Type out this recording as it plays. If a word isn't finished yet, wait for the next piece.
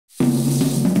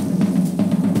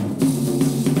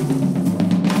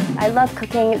I love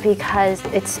cooking because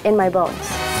it's in my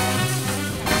bones.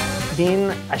 Being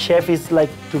a chef is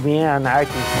like to be an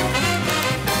artist.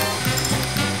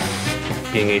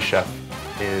 Being a chef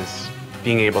is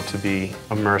being able to be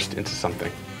immersed into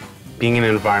something. Being in an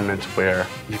environment where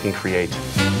you can create.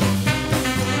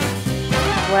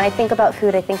 When I think about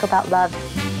food, I think about love.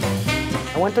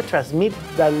 I want to transmit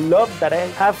the love that I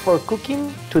have for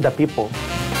cooking to the people.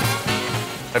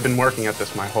 I've been working at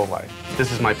this my whole life. This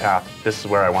is my path. This is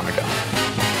where I want to go.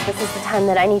 This is the time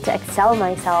that I need to excel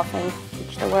myself and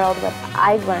teach the world what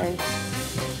I've learned.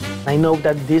 I know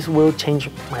that this will change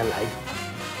my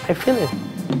life. I feel it.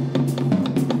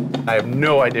 I have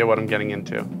no idea what I'm getting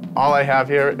into. All I have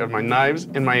here are my knives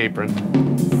and my apron.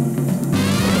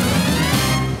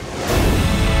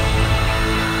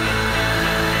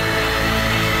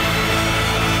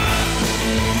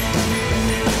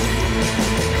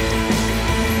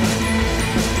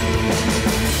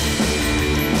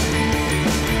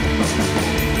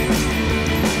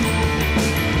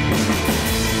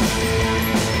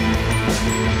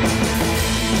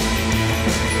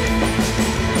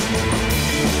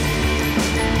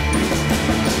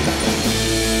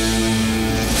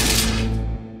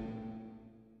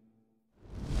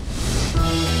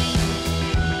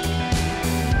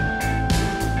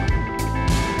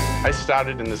 I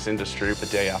started in this industry the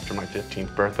day after my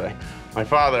 15th birthday. My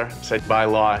father said, by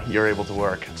law, you're able to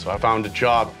work. So I found a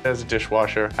job as a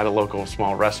dishwasher at a local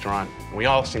small restaurant. We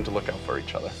all seem to look out for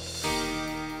each other.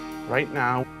 Right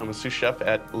now, I'm a sous chef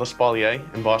at Le Spalier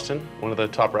in Boston, one of the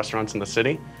top restaurants in the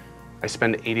city. I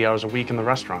spend 80 hours a week in the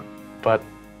restaurant, but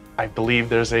I believe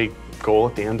there's a goal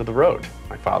at the end of the road.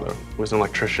 My father was an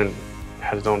electrician,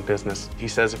 had his own business. He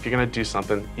says, if you're gonna do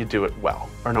something, you do it well,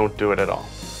 or don't do it at all.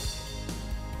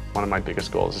 One of my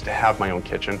biggest goals is to have my own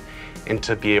kitchen and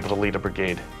to be able to lead a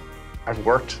brigade. I've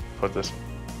worked for this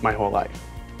my whole life.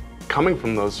 Coming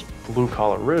from those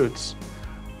blue-collar roots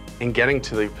and getting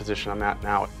to the position I'm at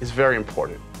now is very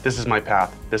important. This is my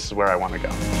path. This is where I want to go.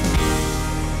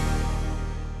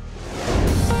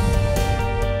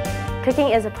 Cooking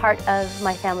is a part of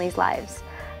my family's lives.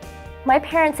 My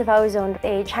parents have always owned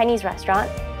a Chinese restaurant.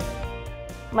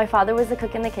 My father was the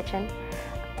cook in the kitchen,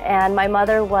 and my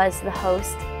mother was the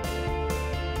host.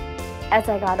 As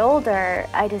I got older,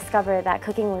 I discovered that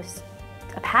cooking was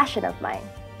a passion of mine.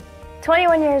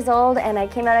 21 years old, and I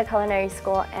came out of culinary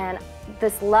school, and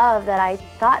this love that I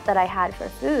thought that I had for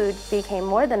food became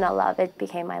more than a love, it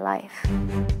became my life.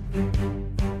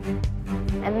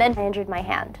 And then I injured my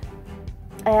hand.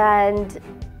 And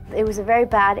it was a very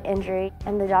bad injury,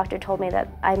 and the doctor told me that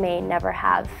I may never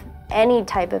have any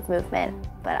type of movement,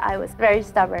 but I was very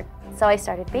stubborn, so I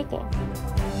started baking.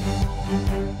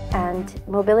 And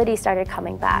mobility started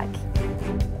coming back.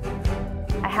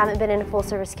 I haven't been in a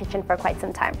full-service kitchen for quite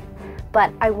some time,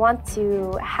 but I want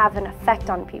to have an effect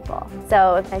on people.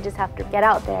 So I just have to get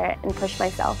out there and push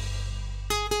myself.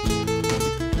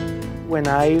 When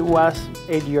I was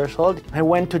 8 years old, I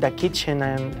went to the kitchen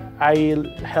and I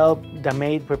helped the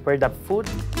maid prepare the food.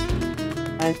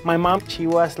 And my mom, she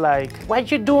was like, "What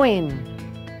you doing?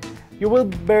 You will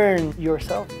burn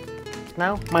yourself."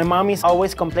 Now, my mom is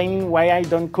always complaining why I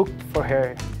don't cook for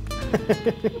her.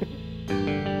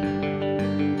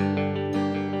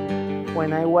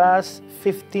 When I was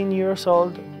 15 years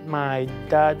old, my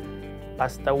dad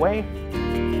passed away.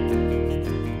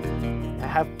 I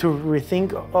have to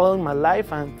rethink all my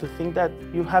life and to think that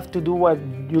you have to do what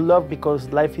you love because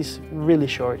life is really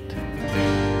short.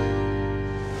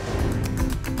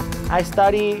 I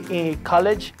study in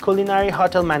college culinary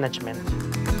hotel management.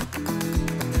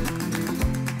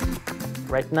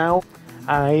 Right now,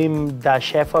 I'm the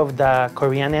chef of the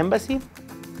Korean embassy.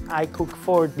 I cook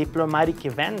for diplomatic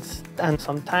events and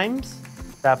sometimes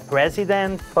the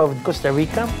president of Costa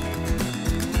Rica.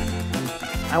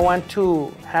 I want to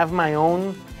have my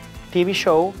own TV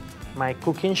show, my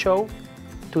cooking show,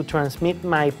 to transmit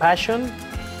my passion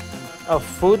of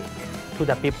food to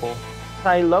the people.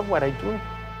 I love what I do.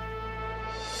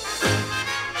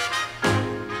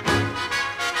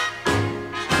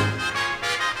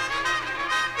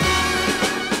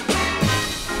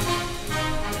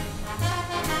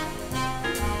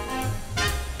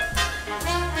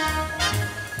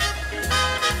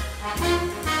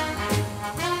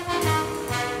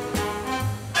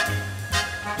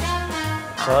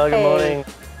 Well, good morning,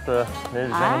 ladies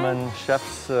and gentlemen,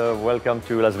 chefs. Welcome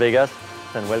to Las Vegas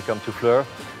and welcome to Fleur,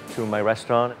 to my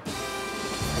restaurant.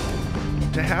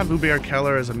 To have Hubert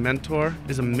Keller as a mentor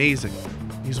is amazing.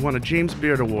 He's won a James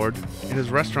Beard Award, and his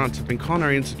restaurants have been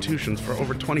culinary institutions for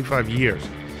over 25 years.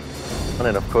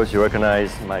 And of course, you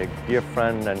recognize my dear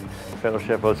friend and fellow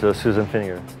chef also, Susan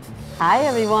Feniger. Hi,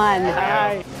 everyone.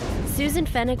 Hi. Susan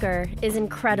Feniger is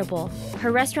incredible.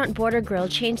 Her restaurant Border Grill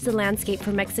changed the landscape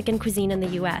for Mexican cuisine in the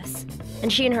U.S.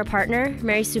 And she and her partner,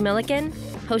 Mary Sue Milliken,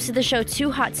 hosted the show Two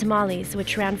Hot Tamales,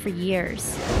 which ran for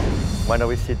years. Why don't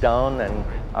we sit down, and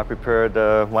I prepared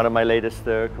one of my latest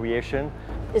creation.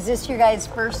 Is this your guys'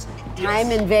 first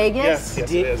time in Vegas? Yes,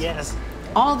 it is. Yes.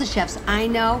 All the chefs I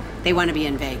know, they want to be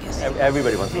in Vegas.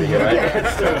 Everybody wants to be here,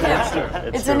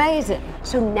 right? It's amazing.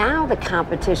 So now the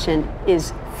competition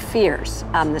is fierce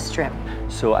on the Strip.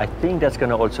 So I think that's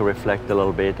going to also reflect a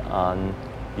little bit on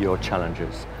your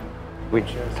challenges. We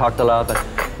talked a lot, but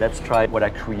let's try what I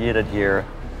created here.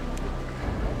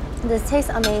 This tastes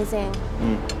amazing.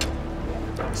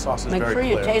 The sauce is Make very sure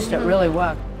you clear. taste it really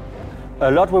well. A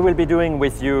lot we will be doing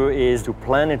with you is to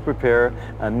plan and prepare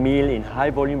a meal in high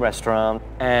volume restaurant,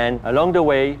 and along the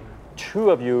way,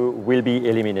 2 of you will be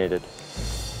eliminated.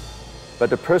 But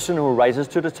the person who rises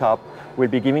to the top will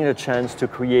be given a chance to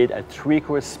create a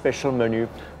 3-course special menu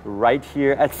right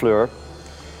here at Fleur.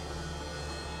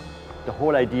 The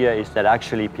whole idea is that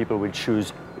actually people will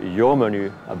choose your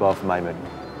menu above my menu.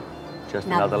 Just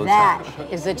Now another little that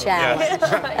challenge. is a challenge.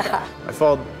 I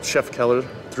followed Chef Keller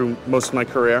through most of my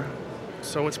career,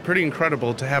 so it's pretty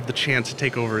incredible to have the chance to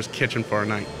take over his kitchen for a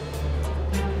night.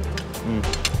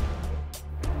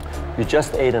 You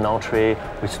just ate an entree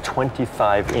with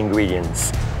 25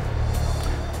 ingredients.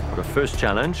 For the first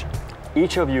challenge,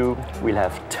 each of you will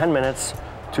have 10 minutes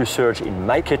to search in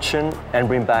my kitchen and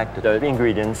bring back the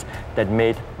ingredients that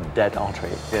made that entree.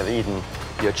 If you have eaten,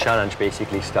 your challenge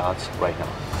basically starts right now,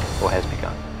 or has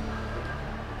begun.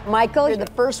 Michael, you're the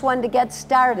first one to get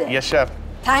started. Yes, Chef.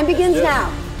 Time begins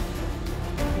now.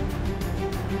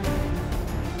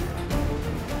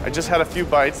 I just had a few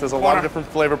bites. There's a lot of different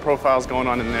flavor profiles going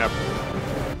on in there.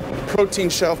 Protein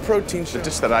shelf, protein shelf. The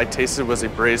dish that I tasted was a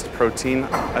braised protein,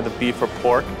 either beef or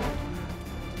pork.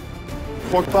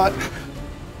 Pork butt.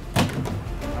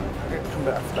 Come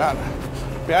back for that.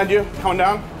 Behind you, coming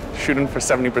down. Shooting for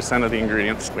 70% of the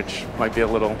ingredients, which might be a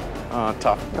little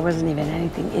tough. There wasn't even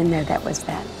anything in there that was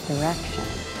that direction.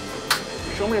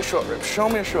 Show me a short rib, show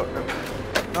me a short rib.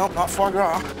 Nope, not foie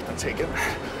gras. I'll take it.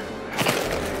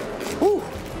 Woo!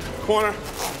 Corner.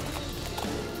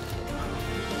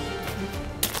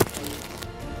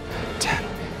 10,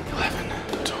 11,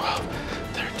 12,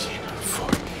 13,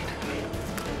 14.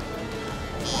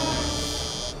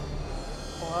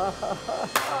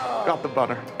 Got the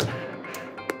butter.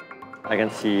 I can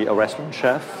see a restaurant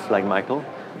chef like Michael,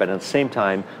 but at the same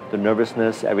time, the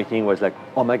nervousness, everything was like,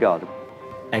 oh my God.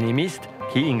 And he missed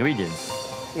key ingredients.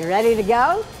 You ready to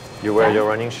go? You wear your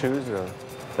running shoes?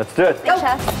 Let's do it. Go,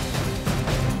 Chef.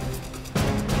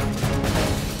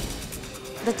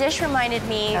 The dish reminded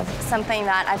me of something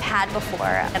that I've had before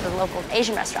at a local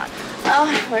Asian restaurant. Oh,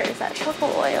 where is that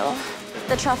truffle oil?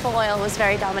 The truffle oil was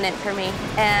very dominant for me,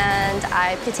 and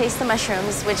I could taste the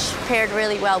mushrooms, which paired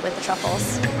really well with the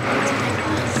truffles.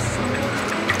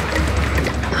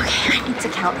 Okay, I need to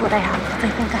count what I have, because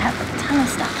I think I have a ton of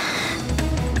stuff.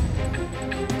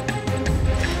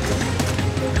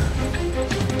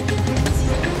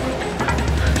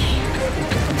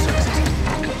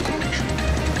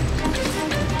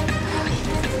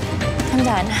 I'm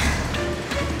done.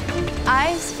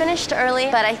 I finished early,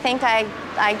 but I think I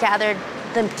gathered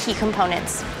the key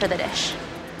components for the dish.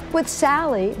 With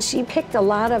Sally, she picked a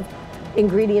lot of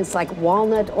ingredients like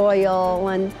walnut oil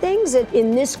and things that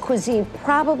in this cuisine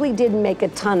probably didn't make a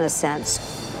ton of sense.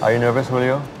 Are you nervous,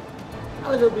 Julio?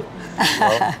 A little bit.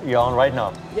 Well, you're on right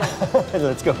now. Yeah.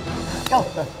 Let's go. Go.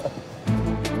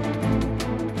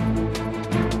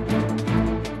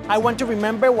 I want to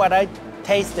remember what I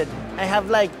tasted. I have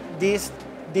like these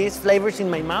flavors in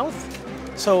my mouth.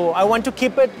 So I want to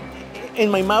keep it in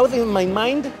my mouth, in my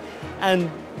mind, and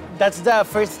that's the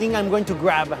first thing I'm going to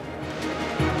grab.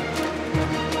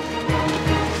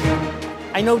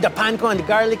 I know the panko and the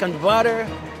garlic and the butter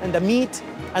and the meat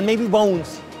and maybe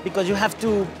bones, because you have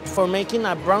to, for making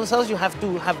a brown sauce, you have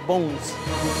to have bones.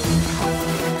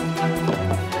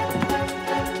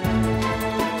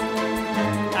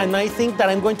 And I think that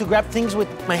I'm going to grab things with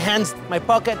my hands, my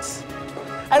pockets.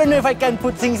 I don't know if I can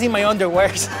put things in my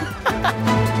underwears.